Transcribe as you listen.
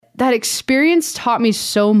that experience taught me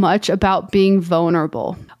so much about being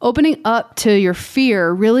vulnerable. Opening up to your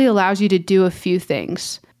fear really allows you to do a few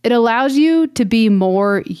things. It allows you to be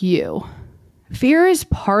more you. Fear is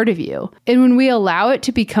part of you. And when we allow it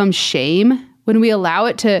to become shame, when we allow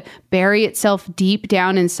it to bury itself deep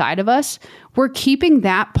down inside of us, we're keeping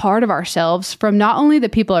that part of ourselves from not only the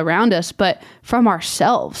people around us, but from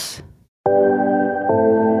ourselves.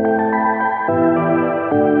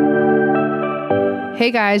 Hey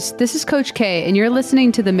guys, this is Coach K, and you're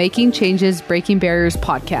listening to the Making Changes, Breaking Barriers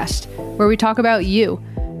podcast, where we talk about you.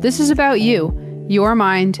 This is about you, your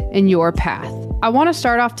mind, and your path. I want to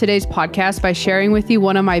start off today's podcast by sharing with you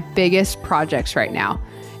one of my biggest projects right now.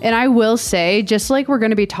 And I will say, just like we're going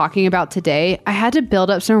to be talking about today, I had to build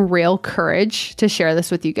up some real courage to share this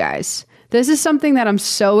with you guys. This is something that I'm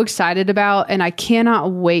so excited about, and I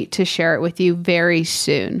cannot wait to share it with you very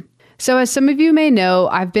soon. So as some of you may know,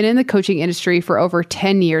 I've been in the coaching industry for over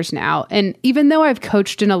 10 years now. And even though I've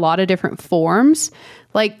coached in a lot of different forms,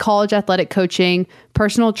 like college athletic coaching,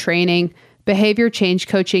 personal training, behavior change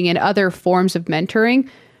coaching, and other forms of mentoring,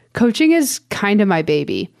 coaching is kind of my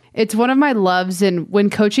baby. It's one of my loves, and when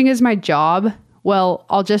coaching is my job, well,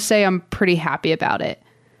 I'll just say I'm pretty happy about it.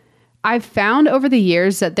 I've found over the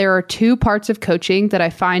years that there are two parts of coaching that I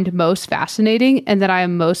find most fascinating and that I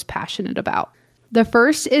am most passionate about. The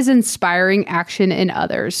first is inspiring action in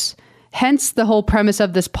others, hence the whole premise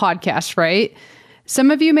of this podcast, right?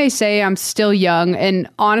 Some of you may say I'm still young, and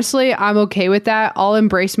honestly, I'm okay with that. I'll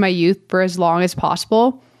embrace my youth for as long as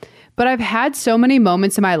possible. But I've had so many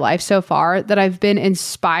moments in my life so far that I've been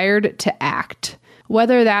inspired to act,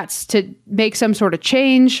 whether that's to make some sort of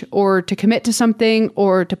change or to commit to something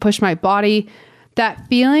or to push my body. That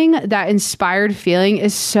feeling, that inspired feeling,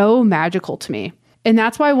 is so magical to me. And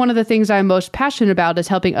that's why one of the things I'm most passionate about is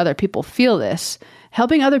helping other people feel this,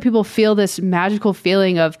 helping other people feel this magical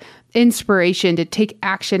feeling of inspiration to take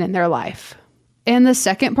action in their life. And the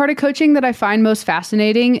second part of coaching that I find most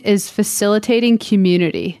fascinating is facilitating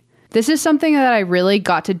community. This is something that I really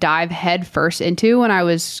got to dive head first into when I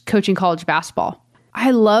was coaching college basketball.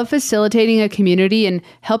 I love facilitating a community and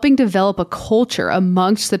helping develop a culture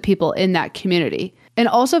amongst the people in that community. And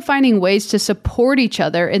also finding ways to support each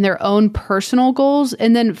other in their own personal goals,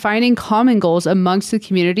 and then finding common goals amongst the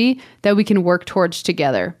community that we can work towards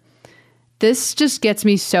together. This just gets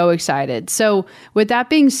me so excited. So with that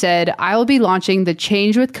being said, I will be launching the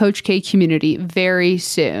Change with Coach K community very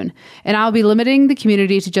soon. And I'll be limiting the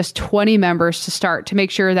community to just 20 members to start, to make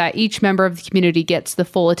sure that each member of the community gets the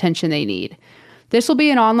full attention they need. This will be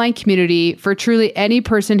an online community for truly any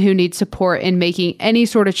person who needs support in making any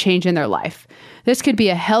sort of change in their life. This could be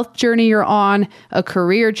a health journey you're on, a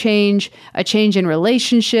career change, a change in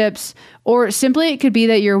relationships, or simply it could be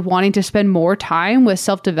that you're wanting to spend more time with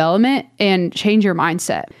self-development and change your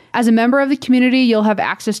mindset. As a member of the community, you'll have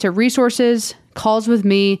access to resources, calls with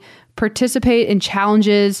me, participate in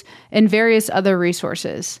challenges, and various other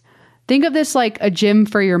resources. Think of this like a gym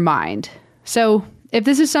for your mind. So if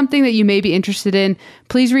this is something that you may be interested in,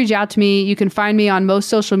 please reach out to me. You can find me on most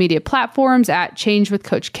social media platforms at Change with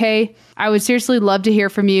Coach K. I would seriously love to hear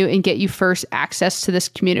from you and get you first access to this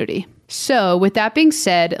community. So with that being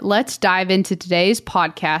said, let's dive into today's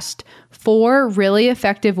podcast, 4 really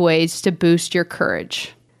effective ways to boost your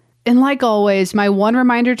courage. And like always, my one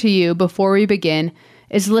reminder to you before we begin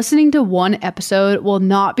is listening to one episode will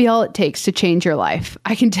not be all it takes to change your life.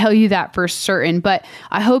 I can tell you that for certain, but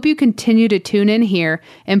I hope you continue to tune in here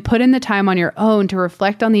and put in the time on your own to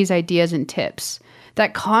reflect on these ideas and tips.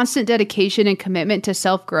 That constant dedication and commitment to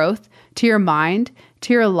self-growth, to your mind,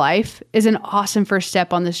 to your life is an awesome first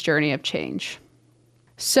step on this journey of change.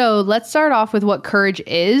 So let's start off with what courage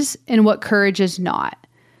is and what courage is not.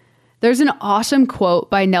 There's an awesome quote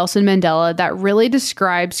by Nelson Mandela that really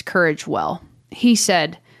describes courage well. He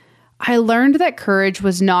said, "I learned that courage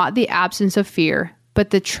was not the absence of fear,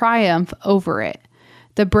 but the triumph over it.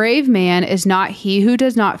 The brave man is not he who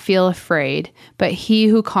does not feel afraid, but he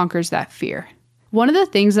who conquers that fear." One of the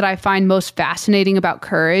things that I find most fascinating about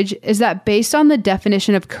courage is that based on the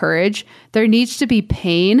definition of courage, there needs to be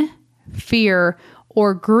pain, fear,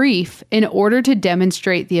 or grief in order to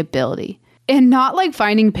demonstrate the ability. And not like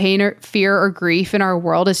finding pain or fear or grief in our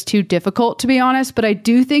world is too difficult, to be honest, but I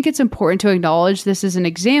do think it's important to acknowledge this is an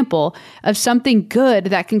example of something good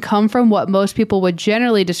that can come from what most people would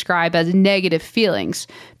generally describe as negative feelings,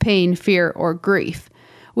 pain, fear, or grief.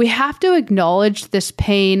 We have to acknowledge this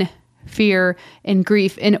pain, fear, and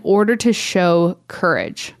grief in order to show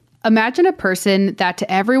courage. Imagine a person that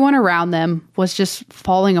to everyone around them was just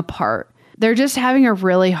falling apart. They're just having a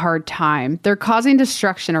really hard time. They're causing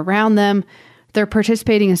destruction around them. They're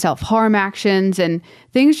participating in self-harm actions, and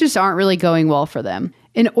things just aren't really going well for them.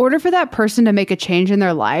 In order for that person to make a change in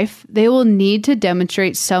their life, they will need to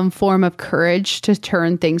demonstrate some form of courage to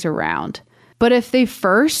turn things around. But if they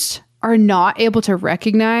first are not able to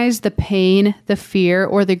recognize the pain, the fear,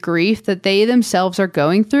 or the grief that they themselves are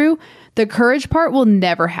going through, the courage part will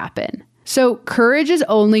never happen. So courage is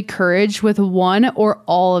only courage with one or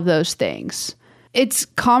all of those things. It's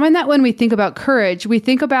common that when we think about courage, we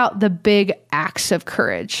think about the big acts of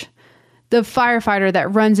courage. The firefighter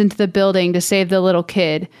that runs into the building to save the little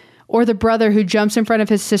kid, or the brother who jumps in front of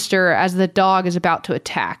his sister as the dog is about to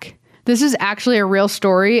attack. This is actually a real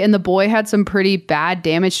story, and the boy had some pretty bad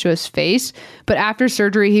damage to his face, but after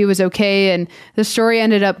surgery he was okay, and the story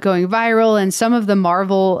ended up going viral, and some of the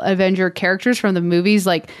Marvel Avenger characters from the movies,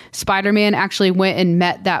 like Spider-Man, actually went and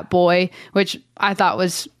met that boy, which I thought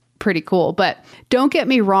was pretty cool. But don't get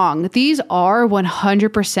me wrong, these are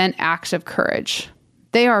 100% acts of courage.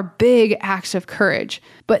 They are big acts of courage,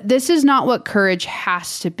 but this is not what courage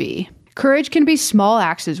has to be. Courage can be small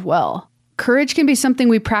acts as well. Courage can be something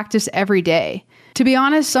we practice every day. To be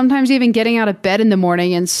honest, sometimes even getting out of bed in the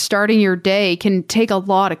morning and starting your day can take a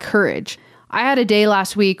lot of courage. I had a day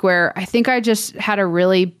last week where I think I just had a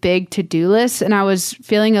really big to-do list and I was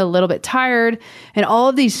feeling a little bit tired, and all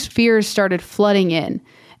of these fears started flooding in.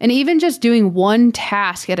 And even just doing one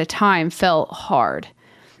task at a time felt hard.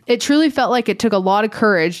 It truly felt like it took a lot of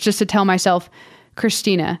courage just to tell myself,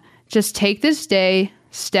 Christina, just take this day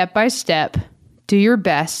step by step, do your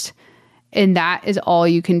best, and that is all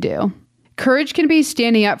you can do. Courage can be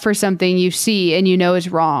standing up for something you see and you know is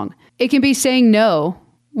wrong. It can be saying no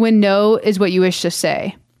when no is what you wish to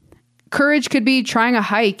say. Courage could be trying a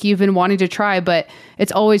hike you've been wanting to try, but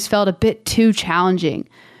it's always felt a bit too challenging.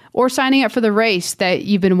 Or signing up for the race that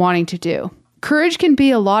you've been wanting to do. Courage can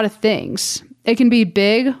be a lot of things. It can be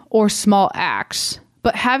big or small acts,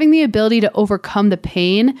 but having the ability to overcome the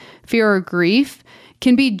pain, fear, or grief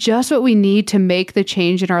can be just what we need to make the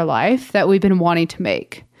change in our life that we've been wanting to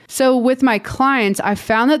make. So with my clients, I've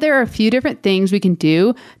found that there are a few different things we can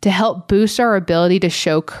do to help boost our ability to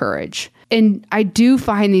show courage. And I do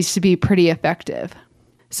find these to be pretty effective.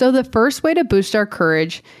 So the first way to boost our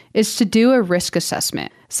courage is to do a risk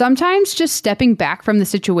assessment. Sometimes just stepping back from the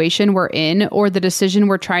situation we're in or the decision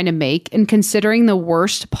we're trying to make and considering the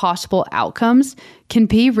worst possible outcomes can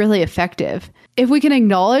be really effective. If we can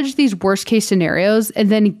acknowledge these worst case scenarios and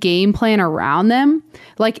then game plan around them,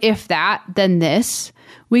 like if that, then this,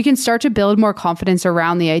 we can start to build more confidence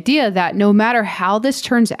around the idea that no matter how this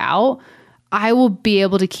turns out, I will be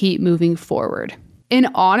able to keep moving forward. And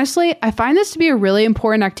honestly, I find this to be a really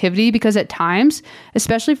important activity because at times,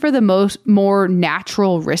 especially for the more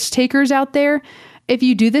natural risk takers out there, if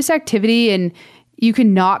you do this activity and you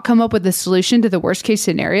cannot come up with a solution to the worst case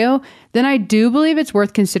scenario, then I do believe it's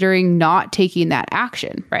worth considering not taking that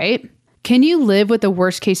action, right? Can you live with the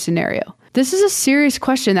worst case scenario? This is a serious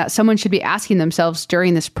question that someone should be asking themselves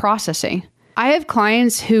during this processing. I have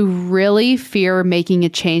clients who really fear making a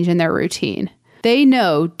change in their routine. They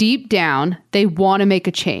know deep down they want to make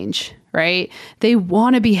a change, right? They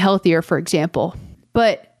want to be healthier, for example.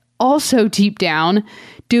 But also deep down,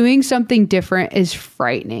 doing something different is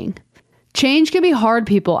frightening. Change can be hard,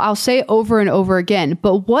 people. I'll say over and over again.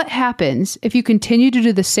 But what happens if you continue to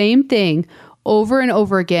do the same thing over and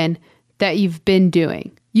over again that you've been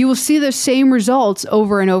doing? You will see the same results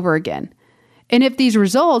over and over again. And if these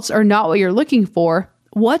results are not what you're looking for,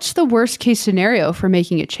 what's the worst case scenario for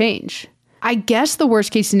making a change? I guess the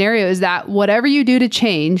worst case scenario is that whatever you do to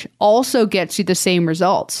change also gets you the same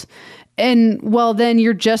results. And well, then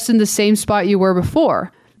you're just in the same spot you were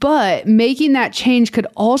before. But making that change could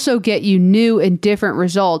also get you new and different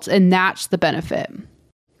results, and that's the benefit.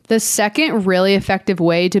 The second really effective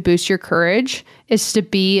way to boost your courage is to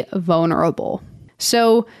be vulnerable.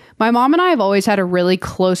 So my mom and I have always had a really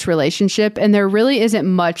close relationship, and there really isn't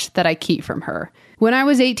much that I keep from her. When I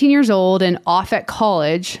was 18 years old and off at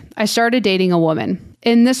college, I started dating a woman.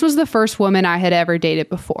 And this was the first woman I had ever dated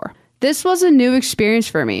before. This was a new experience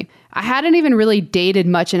for me. I hadn't even really dated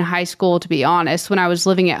much in high school, to be honest, when I was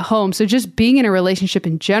living at home. So just being in a relationship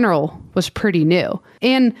in general was pretty new.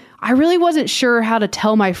 And I really wasn't sure how to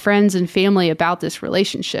tell my friends and family about this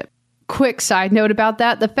relationship. Quick side note about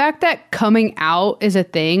that, the fact that coming out is a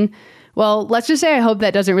thing, well, let's just say I hope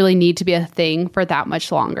that doesn't really need to be a thing for that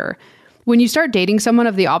much longer. When you start dating someone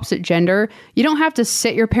of the opposite gender, you don't have to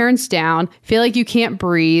sit your parents down, feel like you can't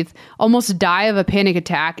breathe, almost die of a panic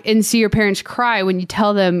attack, and see your parents cry when you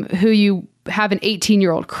tell them who you have an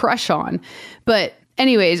 18-year-old crush on. But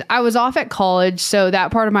anyways, I was off at college, so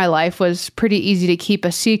that part of my life was pretty easy to keep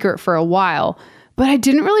a secret for a while. but I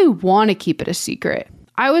didn't really want to keep it a secret.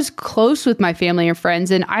 I was close with my family and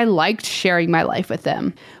friends, and I liked sharing my life with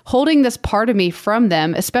them. Holding this part of me from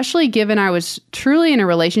them, especially given I was truly in a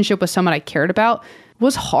relationship with someone I cared about,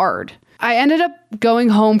 was hard. I ended up going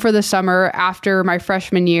home for the summer after my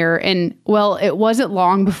freshman year, and well, it wasn't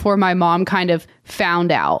long before my mom kind of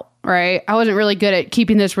found out, right? I wasn't really good at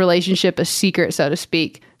keeping this relationship a secret, so to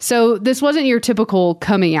speak. So this wasn't your typical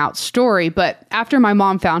coming out story, but after my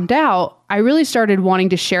mom found out, I really started wanting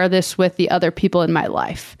to share this with the other people in my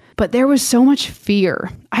life. But there was so much fear.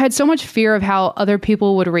 I had so much fear of how other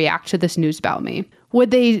people would react to this news about me. Would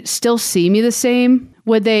they still see me the same?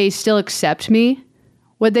 Would they still accept me?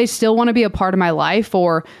 Would they still want to be a part of my life?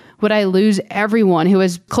 Or would I lose everyone who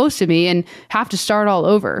was close to me and have to start all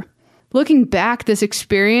over? Looking back, this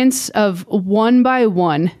experience of one by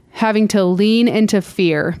one having to lean into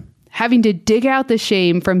fear, having to dig out the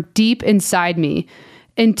shame from deep inside me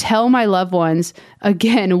and tell my loved ones,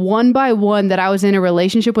 again, one by one, that I was in a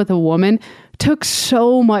relationship with a woman took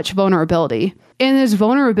so much vulnerability. And this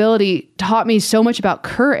vulnerability taught me so much about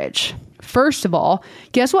courage. First of all,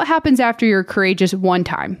 guess what happens after you're courageous one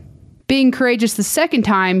time? Being courageous the second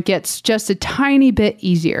time gets just a tiny bit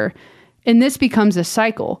easier. And this becomes a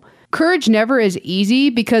cycle. Courage never is easy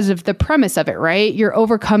because of the premise of it, right? You're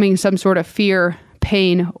overcoming some sort of fear,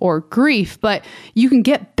 pain, or grief, but you can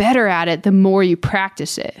get better at it the more you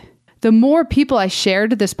practice it. The more people I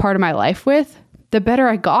shared this part of my life with, the better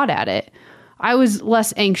I got at it. I was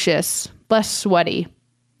less anxious, less sweaty,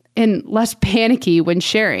 and less panicky when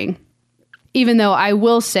sharing. Even though I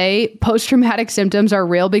will say post-traumatic symptoms are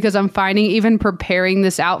real, because I'm finding even preparing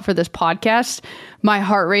this out for this podcast, my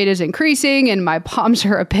heart rate is increasing and my palms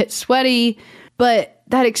are a bit sweaty. But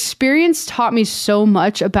that experience taught me so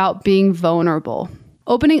much about being vulnerable.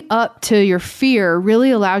 Opening up to your fear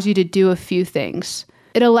really allows you to do a few things.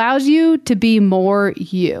 It allows you to be more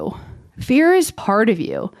you. Fear is part of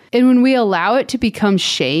you. And when we allow it to become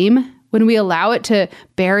shame, when we allow it to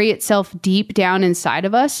bury itself deep down inside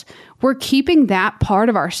of us, we're keeping that part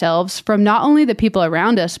of ourselves from not only the people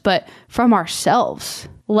around us, but from ourselves.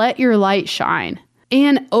 Let your light shine.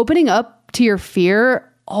 And opening up to your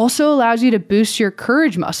fear also allows you to boost your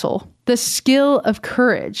courage muscle, the skill of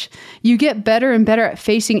courage. You get better and better at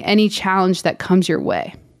facing any challenge that comes your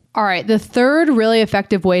way. All right, the third really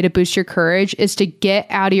effective way to boost your courage is to get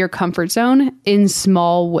out of your comfort zone in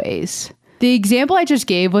small ways. The example I just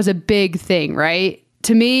gave was a big thing, right?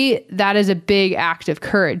 To me, that is a big act of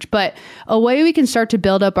courage. But a way we can start to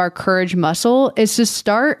build up our courage muscle is to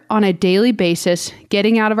start on a daily basis,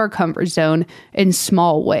 getting out of our comfort zone in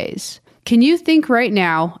small ways. Can you think right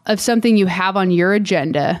now of something you have on your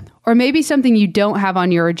agenda, or maybe something you don't have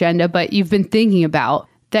on your agenda, but you've been thinking about,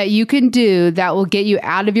 that you can do that will get you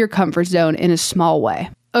out of your comfort zone in a small way?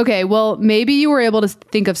 Okay, well, maybe you were able to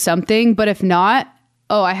think of something, but if not,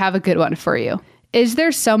 I have a good one for you. Is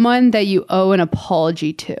there someone that you owe an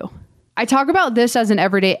apology to? I talk about this as an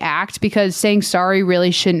everyday act because saying sorry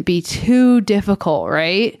really shouldn't be too difficult,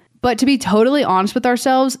 right? But to be totally honest with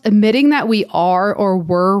ourselves, admitting that we are or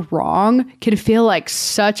were wrong can feel like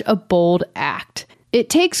such a bold act. It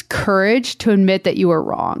takes courage to admit that you were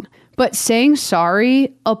wrong. But saying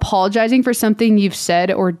sorry, apologizing for something you've said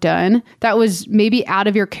or done that was maybe out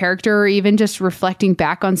of your character, or even just reflecting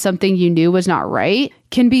back on something you knew was not right,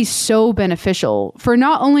 can be so beneficial for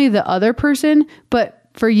not only the other person, but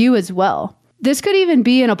for you as well. This could even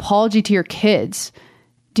be an apology to your kids.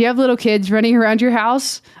 Do you have little kids running around your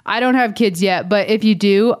house? I don't have kids yet, but if you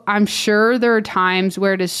do, I'm sure there are times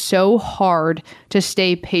where it is so hard to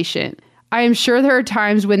stay patient. I am sure there are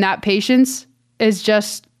times when that patience is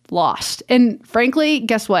just lost. And frankly,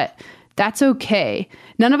 guess what? That's okay.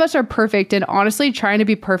 None of us are perfect. And honestly, trying to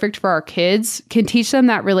be perfect for our kids can teach them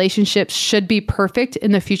that relationships should be perfect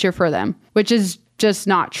in the future for them, which is just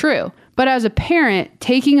not true. But as a parent,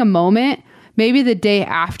 taking a moment, maybe the day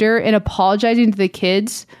after, and apologizing to the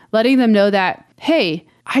kids, letting them know that, hey,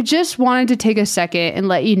 I just wanted to take a second and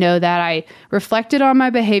let you know that I reflected on my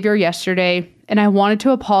behavior yesterday and I wanted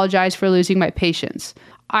to apologize for losing my patience.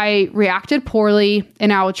 I reacted poorly,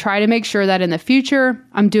 and I will try to make sure that in the future,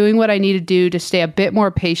 I'm doing what I need to do to stay a bit more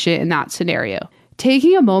patient in that scenario.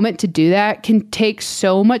 Taking a moment to do that can take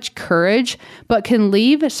so much courage, but can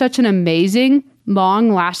leave such an amazing,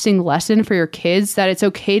 long-lasting lesson for your kids that it's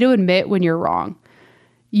okay to admit when you're wrong.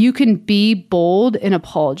 You can be bold and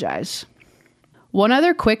apologize. One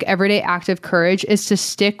other quick everyday act of courage is to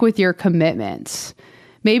stick with your commitments.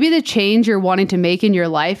 Maybe the change you're wanting to make in your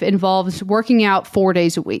life involves working out 4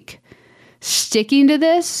 days a week. Sticking to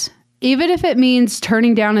this, even if it means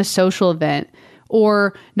turning down a social event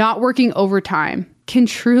or not working overtime, can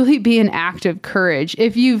truly be an act of courage.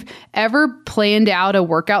 If you've ever planned out a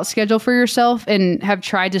workout schedule for yourself and have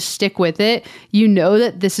tried to stick with it, you know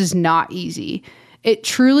that this is not easy. It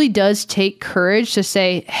truly does take courage to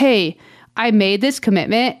say, hey, I made this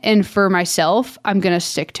commitment, and for myself, I'm going to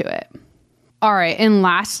stick to it. All right. And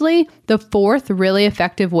lastly, the fourth really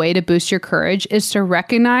effective way to boost your courage is to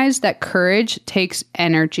recognize that courage takes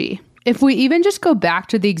energy. If we even just go back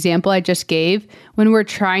to the example I just gave, when we're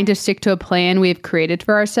trying to stick to a plan we've created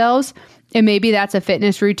for ourselves, and maybe that's a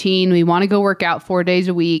fitness routine, we want to go work out 4 days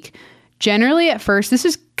a week. Generally, at first, this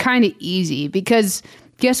is kind of easy because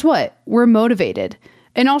guess what? We're motivated.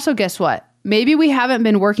 And also, guess what? Maybe we haven't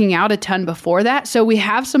been working out a ton before that, so we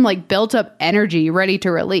have some built up energy ready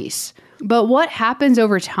to release. But what happens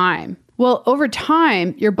over time? Well, over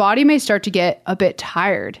time, your body may start to get a bit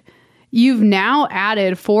tired. You've now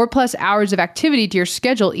added 4+ hours of activity to your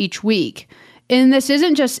schedule each week. And this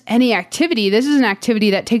isn't just any activity. This is an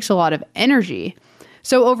activity that takes a lot of energy.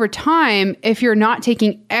 So over time, if you're not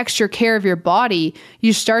taking extra care of your body,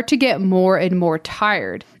 you start to get more and more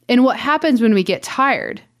tired. And what happens when we get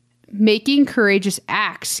tired? Making courageous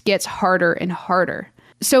acts gets harder and harder.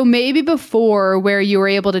 So maybe before, where you were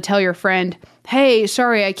able to tell your friend, hey,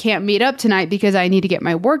 sorry, I can't meet up tonight because I need to get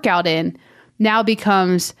my workout in, now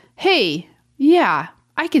becomes, hey, yeah,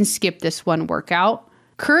 I can skip this one workout.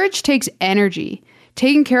 Courage takes energy.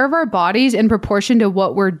 Taking care of our bodies in proportion to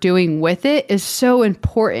what we're doing with it is so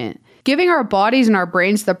important. Giving our bodies and our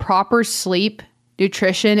brains the proper sleep,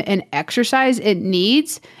 nutrition, and exercise it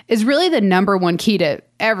needs is really the number one key to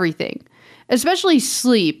everything, especially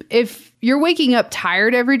sleep. If you're waking up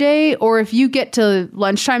tired every day, or if you get to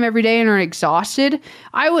lunchtime every day and are exhausted,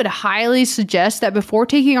 I would highly suggest that before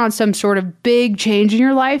taking on some sort of big change in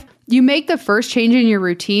your life, you make the first change in your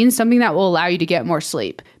routine something that will allow you to get more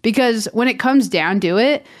sleep. Because when it comes down to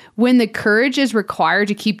it, when the courage is required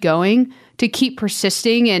to keep going, to keep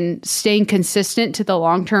persisting and staying consistent to the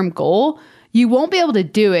long-term goal, you won't be able to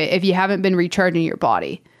do it if you haven't been recharging your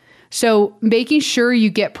body. So making sure you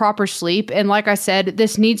get proper sleep. And like I said,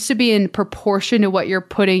 this needs to be in proportion to what you're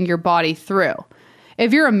putting your body through.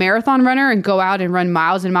 If you're a marathon runner and go out and run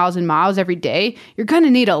miles and miles and miles every day, you're going to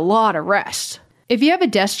need a lot of rest. If you have a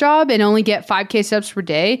desk job and only get 5K steps per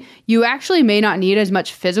day, you actually may not need as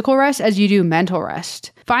much physical rest as you do mental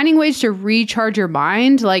rest. Finding ways to recharge your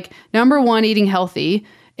mind, like number one, eating healthy,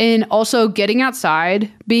 and also getting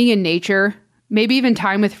outside, being in nature, maybe even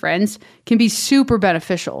time with friends, can be super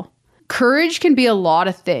beneficial. Courage can be a lot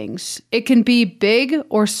of things. It can be big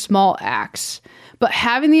or small acts, but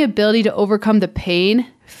having the ability to overcome the pain,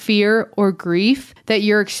 fear, or grief that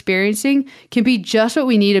you're experiencing can be just what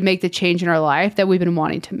we need to make the change in our life that we've been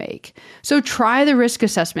wanting to make. So try the risk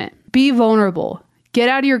assessment, be vulnerable, get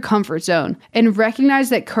out of your comfort zone, and recognize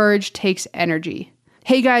that courage takes energy.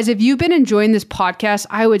 Hey guys, if you've been enjoying this podcast,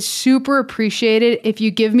 I would super appreciate it if you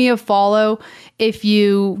give me a follow, if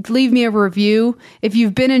you leave me a review. If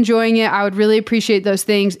you've been enjoying it, I would really appreciate those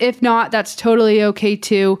things. If not, that's totally okay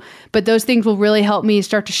too. But those things will really help me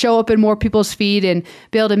start to show up in more people's feed and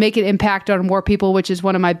be able to make an impact on more people, which is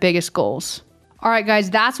one of my biggest goals. All right, guys,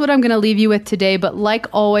 that's what I'm going to leave you with today. But like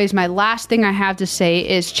always, my last thing I have to say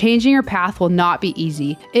is changing your path will not be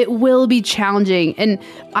easy. It will be challenging. And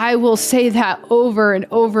I will say that over and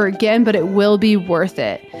over again, but it will be worth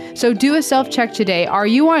it. So do a self-check today. Are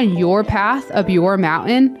you on your path of your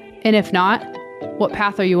mountain? And if not, what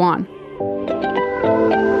path are you on?